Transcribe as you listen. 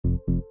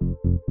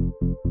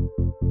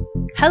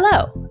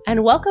Hello,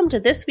 and welcome to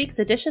this week's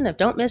edition of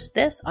Don't Miss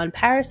This on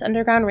Paris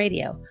Underground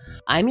Radio.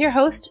 I'm your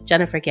host,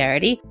 Jennifer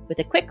Garrity, with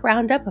a quick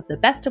roundup of the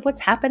best of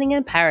what's happening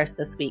in Paris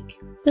this week.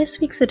 This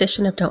week's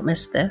edition of Don't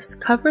Miss This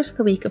covers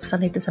the week of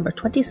Sunday, December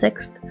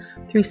 26th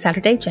through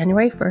Saturday,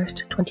 January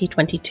 1st,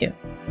 2022.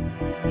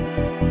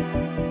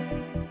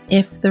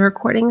 If the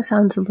recording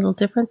sounds a little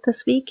different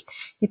this week,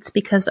 it's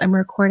because I'm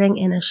recording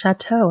in a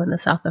chateau in the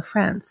south of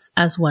France,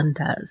 as one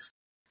does.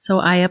 So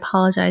I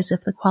apologize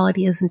if the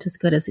quality isn't as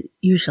good as it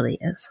usually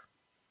is.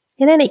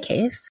 In any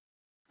case,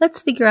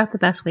 let's figure out the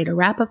best way to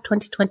wrap up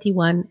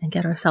 2021 and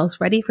get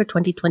ourselves ready for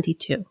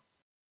 2022.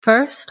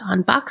 First,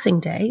 on Boxing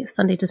Day,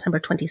 Sunday,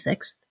 December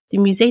 26th, the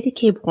Musée des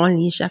Quai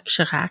Branly Jacques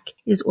Chirac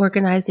is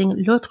organizing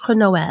L'Autre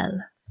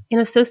Noël. In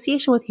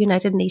association with the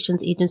United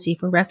Nations Agency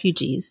for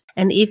Refugees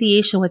and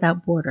Aviation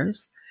Without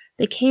Borders,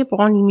 the Quai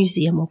Branly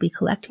Museum will be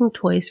collecting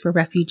toys for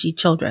refugee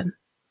children.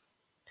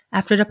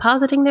 After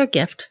depositing their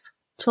gifts,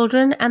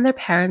 children and their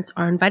parents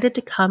are invited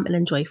to come and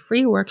enjoy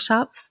free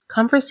workshops,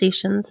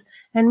 conversations,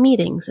 and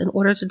meetings in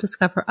order to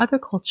discover other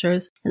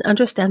cultures and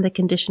understand the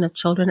condition of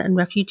children and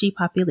refugee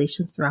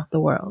populations throughout the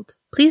world.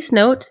 Please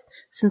note,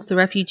 since the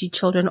refugee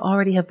children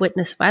already have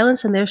witnessed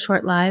violence in their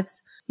short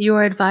lives, you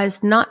are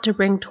advised not to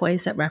bring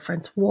toys that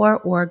reference war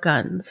or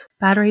guns.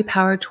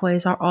 Battery-powered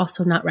toys are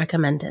also not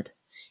recommended.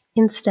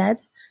 Instead,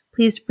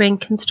 please bring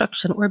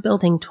construction or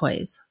building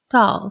toys,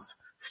 dolls,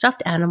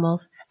 stuffed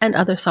animals, and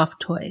other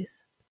soft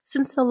toys.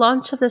 Since the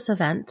launch of this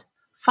event,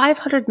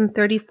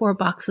 534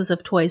 boxes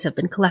of toys have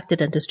been collected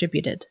and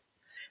distributed.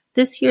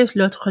 This year's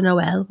L'Autre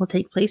Noël will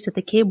take place at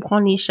the Quai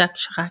Branly Jacques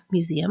Chirac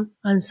Museum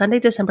on Sunday,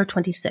 December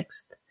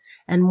 26th,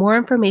 and more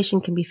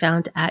information can be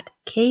found at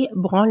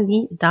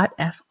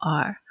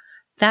quaibranly.fr.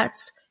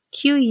 That's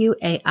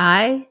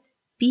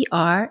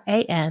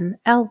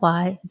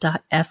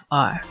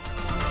quaibranly.fr.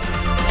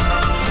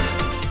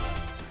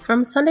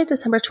 From Sunday,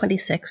 December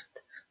 26th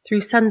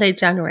through Sunday,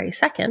 January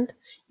 2nd,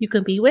 you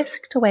can be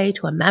whisked away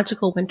to a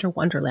magical winter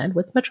wonderland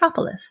with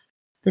Metropolis,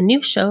 the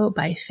new show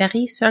by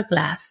Fairies sur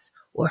Glace,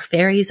 or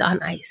Fairies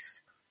on Ice.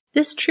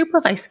 This troupe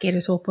of ice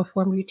skaters will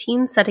perform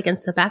routines set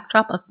against the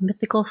backdrop of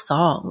mythical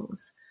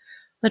songs.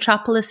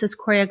 Metropolis is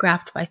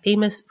choreographed by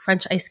famous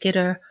French ice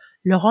skater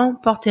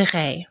Laurent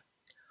Porteret.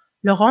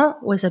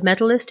 Laurent was a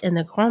medalist in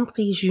the Grand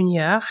Prix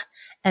Junior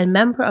and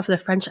member of the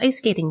French ice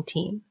skating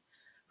team.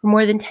 For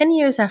more than 10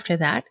 years after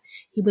that,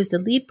 he was the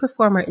lead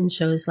performer in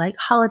shows like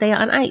Holiday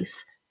on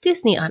Ice,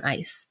 Disney on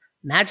Ice,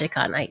 Magic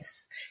on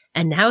Ice,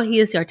 and now he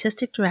is the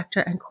artistic director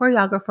and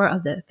choreographer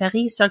of the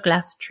Fairies sur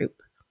Glace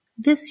troupe.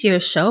 This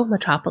year's show,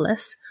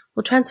 Metropolis,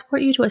 will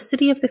transport you to a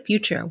city of the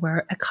future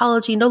where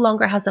ecology no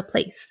longer has a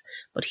place,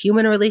 but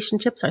human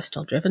relationships are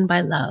still driven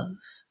by love.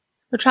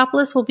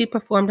 Metropolis will be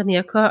performed in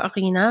the Accor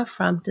Arena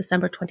from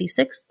December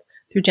 26th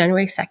through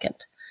January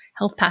 2nd.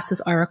 Health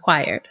passes are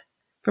required.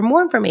 For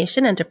more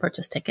information and to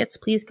purchase tickets,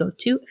 please go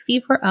to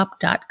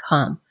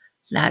feverup.com.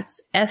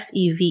 That's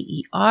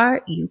feverup.com.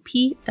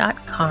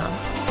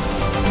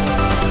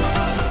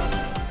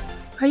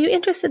 Are you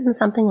interested in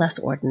something less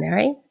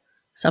ordinary?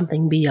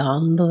 Something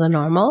beyond the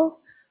normal?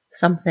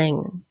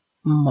 Something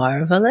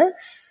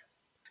marvelous?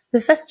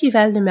 The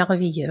Festival de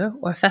Merveilleux,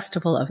 or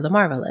Festival of the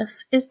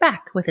Marvelous, is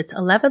back with its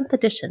 11th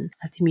edition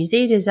at the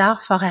Musée des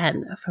Arts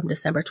Forains from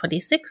December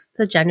 26th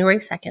to January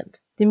 2nd.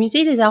 The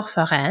Musée des Arts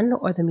Forains,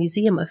 or the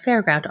Museum of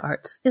Fairground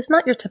Arts, is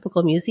not your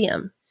typical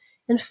museum.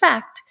 In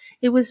fact,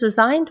 it was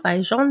designed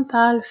by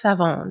Jean-Paul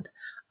Favond,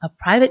 a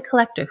private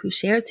collector who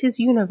shares his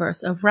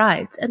universe of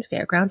rides and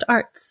fairground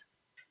arts.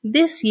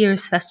 This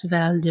year's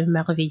Festival de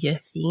Merveilleux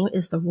theme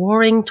is the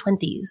Roaring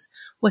Twenties,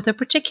 with a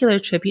particular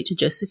tribute to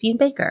Josephine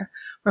Baker,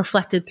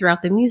 reflected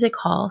throughout the music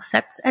hall,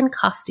 sets, and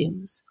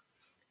costumes.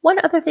 One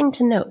other thing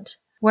to note,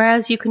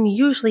 whereas you can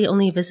usually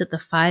only visit the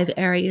 5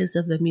 areas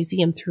of the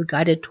museum through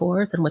guided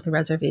tours and with a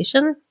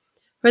reservation,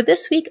 for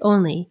this week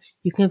only,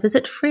 you can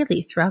visit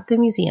freely throughout the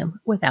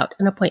museum without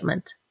an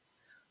appointment.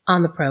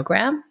 On the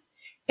program,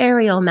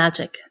 aerial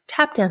magic,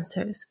 tap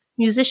dancers,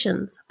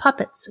 musicians,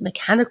 puppets,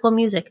 mechanical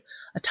music,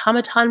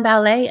 automaton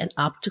ballet, and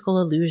optical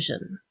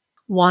illusion.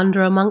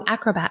 Wander among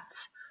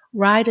acrobats,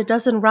 ride a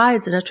dozen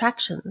rides and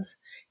attractions,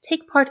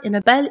 take part in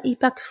a Belle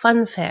Epoque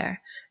fun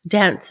fair,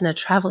 dance in a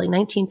traveling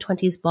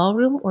 1920s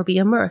ballroom, or be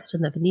immersed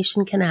in the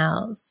Venetian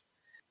canals.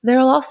 There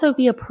will also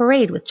be a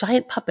parade with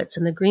giant puppets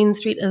in the Green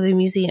Street of the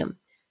museum,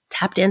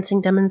 tap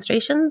dancing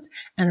demonstrations,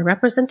 and a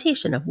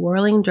representation of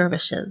whirling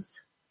dervishes.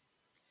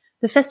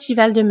 The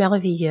Festival de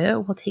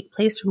Merveilleux will take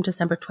place from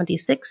December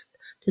 26th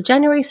to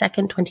January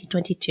 2nd,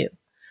 2022,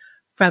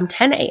 from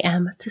 10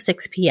 a.m. to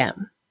 6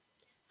 p.m.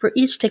 For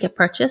each ticket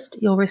purchased,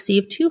 you'll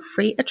receive 2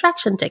 free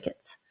attraction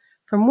tickets.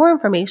 For more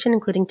information,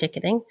 including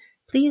ticketing,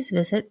 please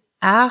visit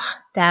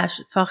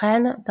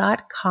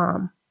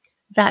art-forain.com.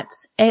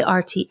 That's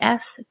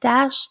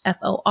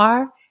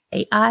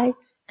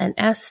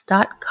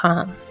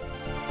arts-forains.com.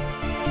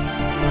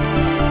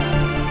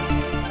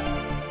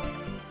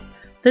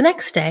 The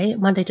next day,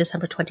 Monday,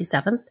 December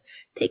 27th,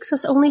 takes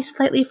us only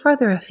slightly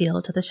further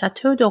afield to the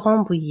Château de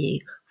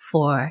Rambouillet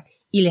for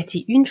Il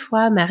était une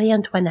fois Marie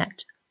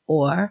Antoinette,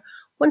 or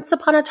Once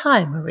Upon a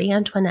Time, Marie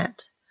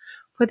Antoinette.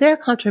 For their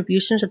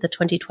contribution to the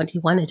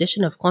 2021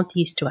 edition of Contes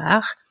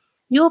Histoire,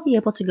 you will be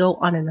able to go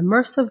on an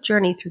immersive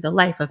journey through the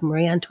life of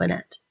Marie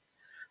Antoinette.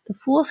 The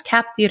Fool's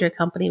Cap Theatre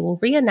Company will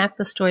reenact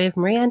the story of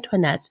Marie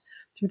Antoinette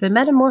through the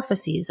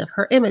metamorphoses of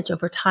her image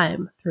over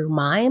time through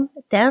mime,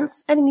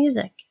 dance, and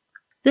music.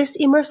 This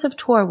immersive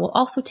tour will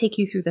also take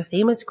you through the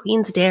famous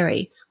Queen's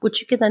Dairy, which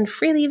you can then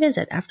freely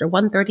visit after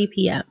 1:30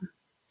 p.m.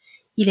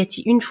 Il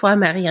était une fois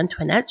Marie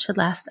Antoinette should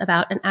last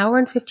about an hour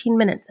and 15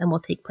 minutes and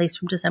will take place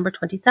from December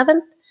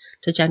 27th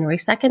to January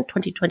 2nd,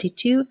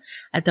 2022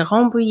 at the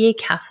Rambouillet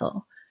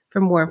Castle.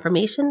 For more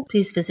information,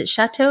 please visit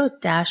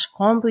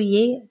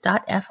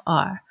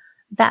chateau-rambouillet.fr.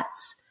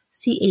 That's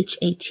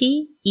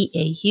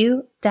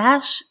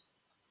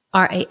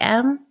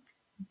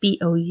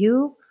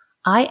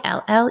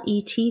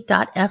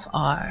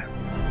chateau-rambouillet.fr.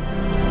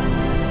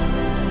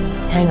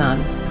 Hang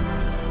on.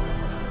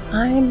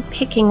 I'm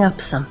picking up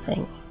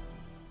something.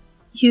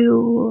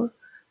 You're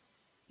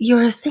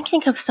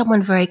thinking of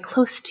someone very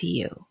close to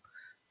you,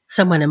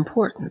 someone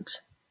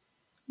important,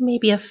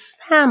 maybe a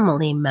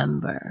family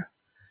member.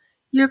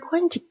 You're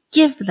going to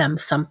give them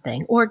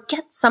something or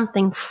get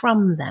something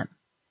from them.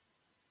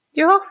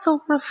 You're also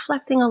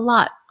reflecting a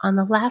lot on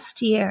the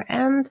last year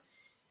and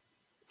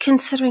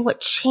considering what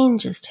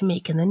changes to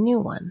make in the new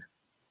one.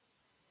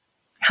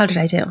 How did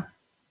I do?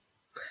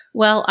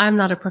 Well, I'm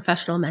not a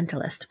professional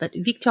mentalist, but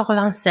Victor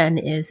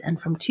Vincennes is,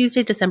 and from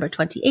Tuesday, December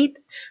 28th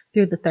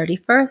through the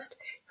 31st,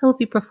 he'll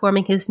be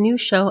performing his new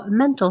show,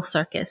 Mental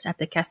Circus, at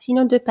the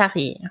Casino de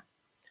Paris.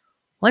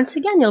 Once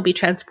again, you'll be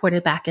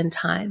transported back in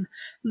time,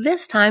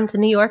 this time to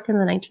New York in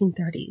the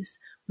 1930s,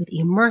 with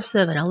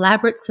immersive and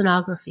elaborate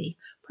scenography,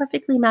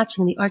 perfectly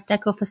matching the Art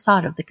Deco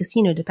facade of the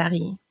Casino de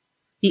Paris.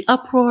 The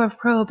uproar of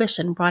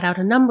Prohibition brought out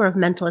a number of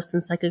mentalist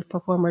and psychic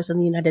performers in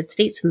the United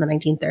States in the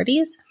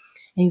 1930s,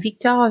 and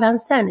Victor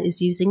Vincennes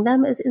is using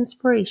them as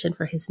inspiration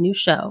for his new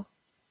show.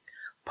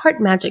 Part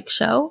magic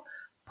show,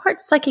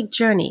 part psychic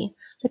journey,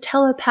 the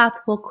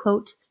telepath will,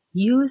 quote,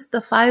 use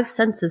the 5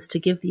 senses to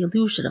give the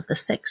illusion of the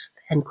 6th,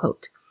 end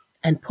quote,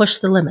 and push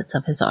the limits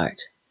of his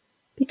art.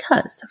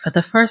 Because, for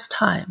the first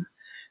time,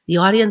 the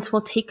audience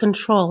will take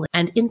control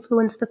and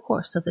influence the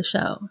course of the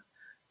show.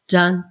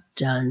 Dun,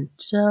 dun,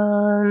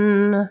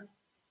 dun.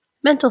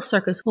 Mental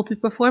Circus will be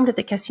performed at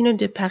the Casino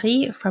de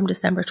Paris from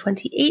December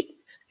 28th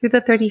through the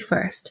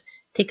 31st.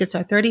 Tickets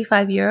are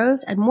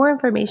 €35, and more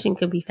information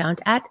can be found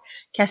at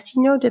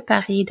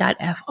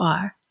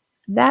casinodeparis.fr.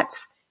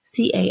 That's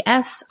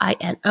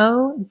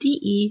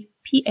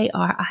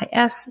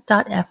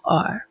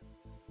CASINODEPARIS.fr.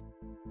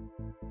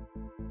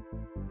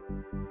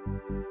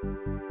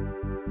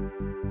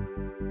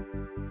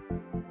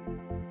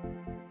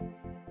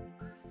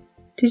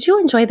 Did you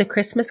enjoy the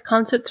Christmas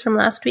concerts from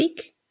last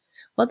week?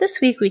 Well,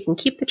 this week we can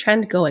keep the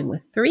trend going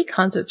with 3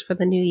 concerts for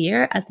the new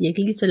year at the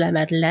Église de la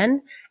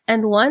Madeleine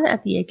and 1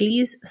 at the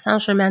Église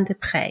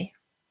Saint-Germain-des-Prés.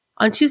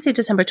 On Tuesday,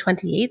 December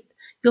 28th,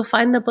 you'll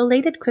find the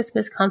belated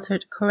Christmas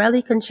concert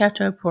Corelli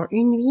Concerto pour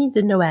une nuit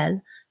de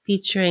Noël,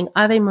 featuring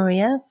Ave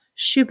Maria,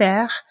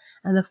 Schubert,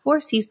 and the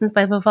Four Seasons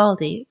by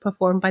Vivaldi,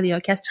 performed by the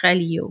Orchestre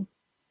Liu.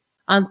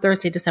 On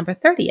Thursday, December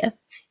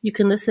 30th, you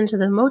can listen to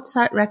the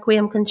Mozart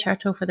Requiem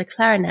Concerto for the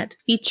Clarinet,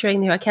 featuring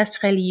the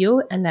Orchestre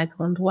Liu and La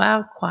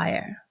Grondoir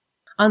Choir.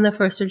 On the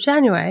 1st of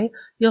January,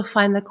 you'll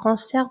find the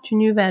Concert du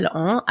Nouvel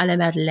An à la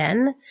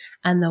Madeleine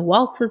and the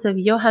Waltzes of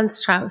Johann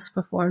Strauss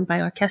performed by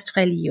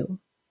Orchestre Liu.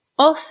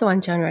 Also on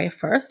January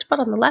 1st, but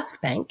on the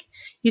left bank,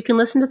 you can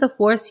listen to the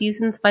Four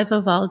Seasons by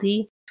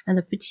Vivaldi and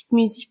the Petite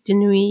Musique de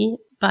Nuit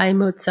by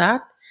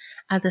Mozart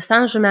at the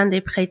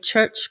Saint-Germain-des-Prés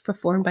Church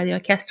performed by the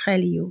Orchestre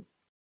Liu.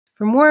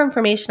 For more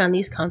information on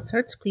these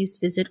concerts, please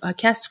visit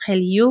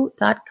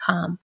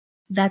orchestreliu.com.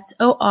 That's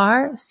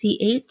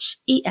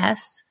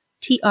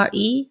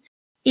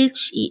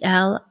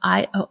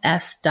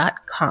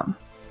ORCHESTREHELIOS.com.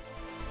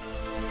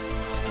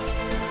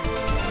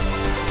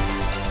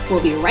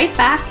 We'll be right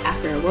back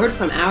after a word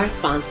from our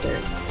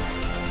sponsors.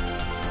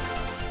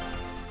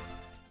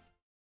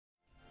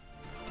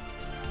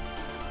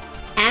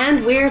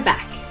 And we're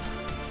back.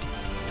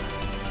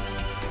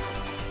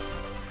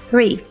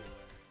 3,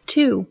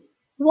 2,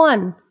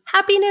 1.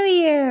 Happy New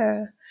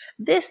Year!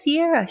 This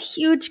year, a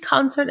huge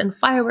concert and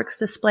fireworks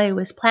display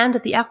was planned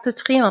at the Arc de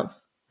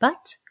Triomphe,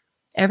 but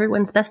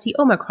everyone's bestie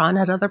Omicron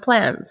had other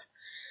plans.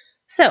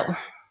 So,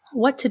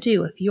 what to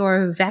do if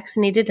you're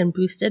vaccinated and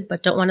boosted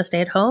but don't want to stay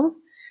at home?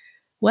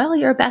 Well,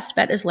 your best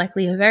bet is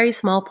likely a very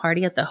small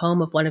party at the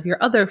home of one of your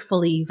other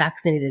fully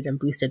vaccinated and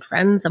boosted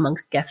friends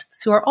amongst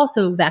guests who are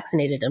also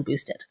vaccinated and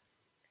boosted.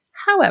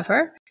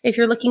 However, if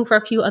you're looking for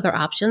a few other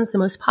options, the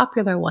most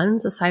popular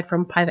ones, aside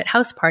from private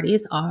house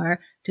parties,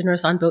 are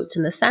dinners on boats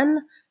in the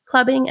Seine,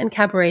 clubbing, and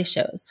cabaret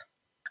shows.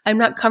 I'm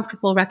not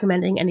comfortable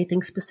recommending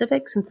anything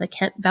specific since I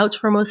can't vouch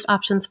for most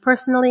options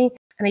personally,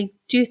 and I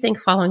do think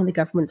following the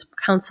government's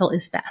counsel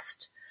is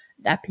best.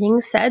 That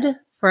being said,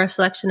 for a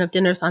selection of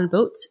dinners on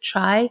boats,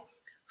 try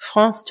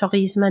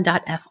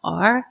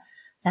francetourisme.fr.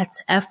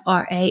 That's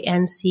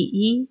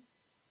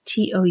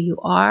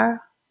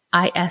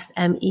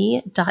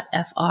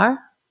FRANCETOURISME.fr.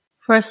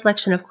 For a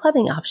selection of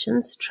clubbing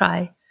options,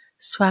 try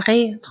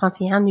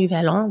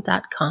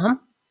soiree31nouvellan.com.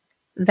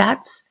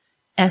 That's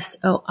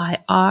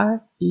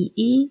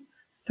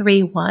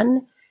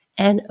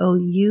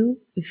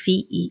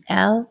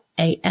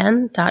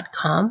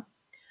SOIREE31NOUVELAN.com.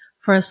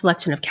 For a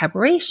selection of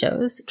cabaret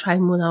shows, try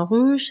Moulin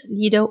Rouge,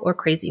 Lido, or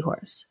Crazy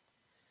Horse.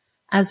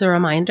 As a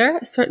reminder,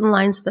 certain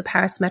lines of the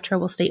Paris Metro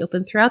will stay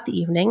open throughout the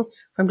evening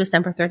from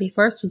December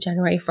 31st to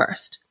January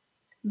 1st.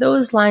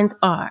 Those lines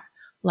are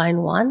Line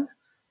 1,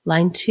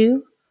 Line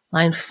 2,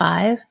 Line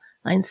 5,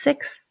 Line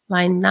 6,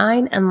 Line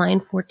 9, and Line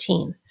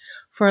 14.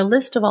 For a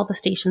list of all the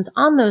stations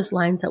on those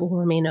lines that will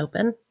remain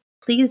open,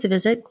 please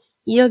visit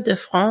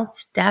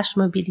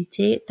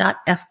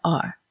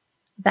ile-de-france-mobilité.fr.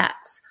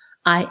 That's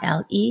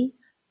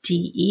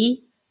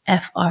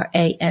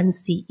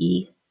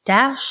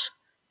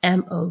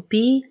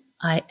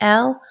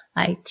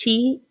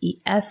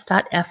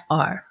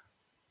ILEDEFRANCE-mobilites.fr.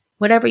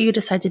 Whatever you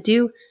decide to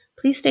do,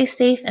 please stay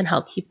safe and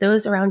help keep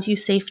those around you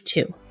safe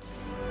too.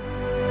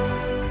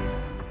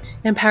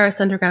 In Paris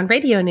Underground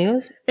Radio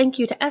News, thank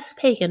you to S.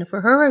 Pagan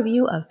for her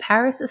review of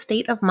Paris: A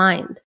State of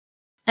Mind.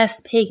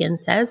 S. Pagan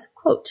says,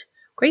 quote,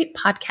 "Great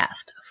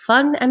podcast,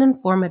 fun and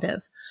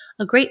informative.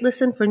 A great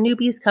listen for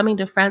newbies coming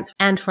to France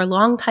and for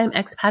longtime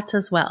expats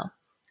as well.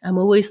 I'm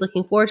always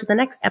looking forward to the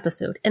next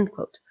episode," end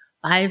quote.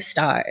 5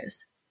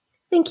 stars.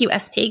 Thank you,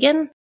 S.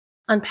 Pagan.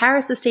 On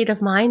Paris: A State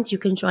of Mind, you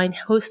can join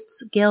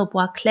hosts Gail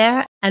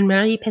Boisclair and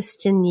Marie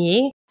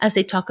Pestinier as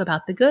they talk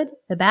about the good,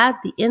 the bad,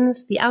 the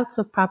ins, the outs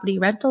of property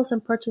rentals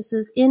and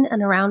purchases in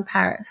and around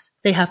Paris.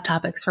 They have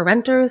topics for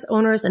renters,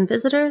 owners, and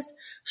visitors,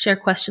 share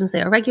questions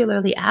they are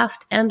regularly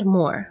asked, and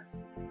more.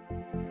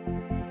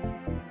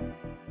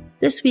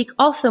 This week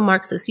also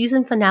marks the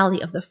season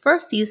finale of the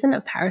first season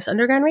of Paris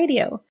Underground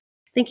Radio.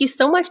 Thank you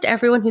so much to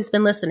everyone who's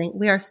been listening.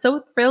 We are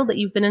so thrilled that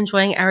you've been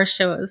enjoying our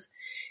shows.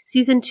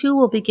 Season 2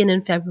 will begin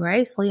in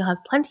February, so you'll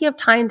have plenty of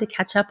time to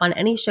catch up on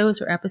any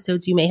shows or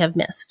episodes you may have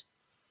missed.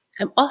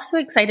 I'm also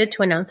excited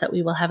to announce that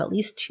we will have at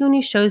least 2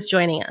 new shows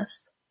joining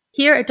us.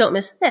 Here at Don't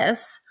Miss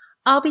This,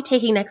 I'll be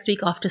taking next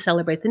week off to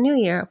celebrate the new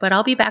year, but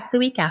I'll be back the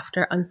week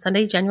after on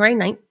Sunday, January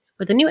 9th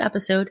with a new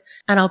episode,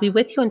 and I'll be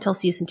with you until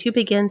season 2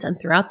 begins and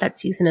throughout that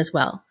season as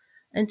well.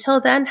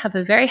 Until then, have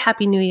a very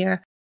happy new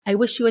year. I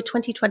wish you a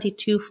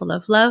 2022 full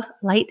of love,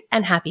 light,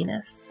 and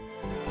happiness.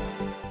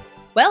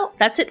 Well,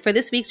 that's it for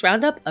this week's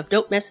roundup of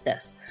Don't Miss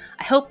This.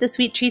 I hope this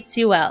week treats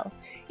you well.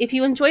 If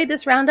you enjoyed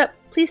this roundup,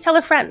 please tell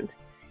a friend.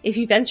 If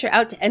you venture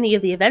out to any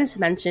of the events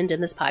mentioned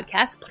in this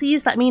podcast,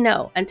 please let me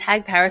know and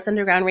tag Paris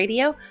Underground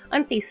Radio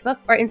on Facebook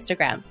or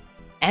Instagram.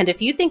 And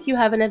if you think you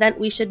have an event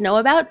we should know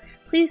about,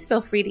 please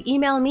feel free to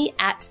email me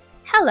at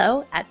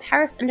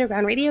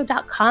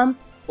hello@parisundergroundradio.com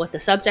with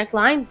the subject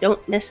line,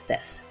 Don't Miss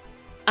This.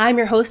 I'm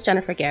your host,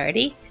 Jennifer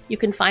Garrity. You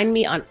can find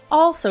me on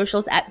all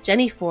socials at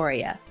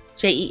Jennyphoria,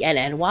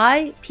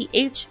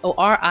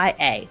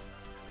 JENNYPHORIA.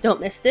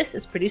 Don't Miss This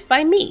is produced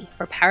by me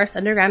for Paris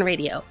Underground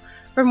Radio.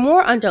 For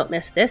more on Don't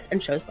Miss This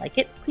and shows like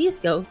it, please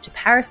go to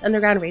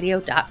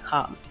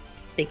parisundergroundradio.com.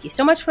 Thank you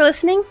so much for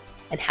listening,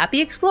 and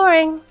happy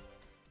exploring!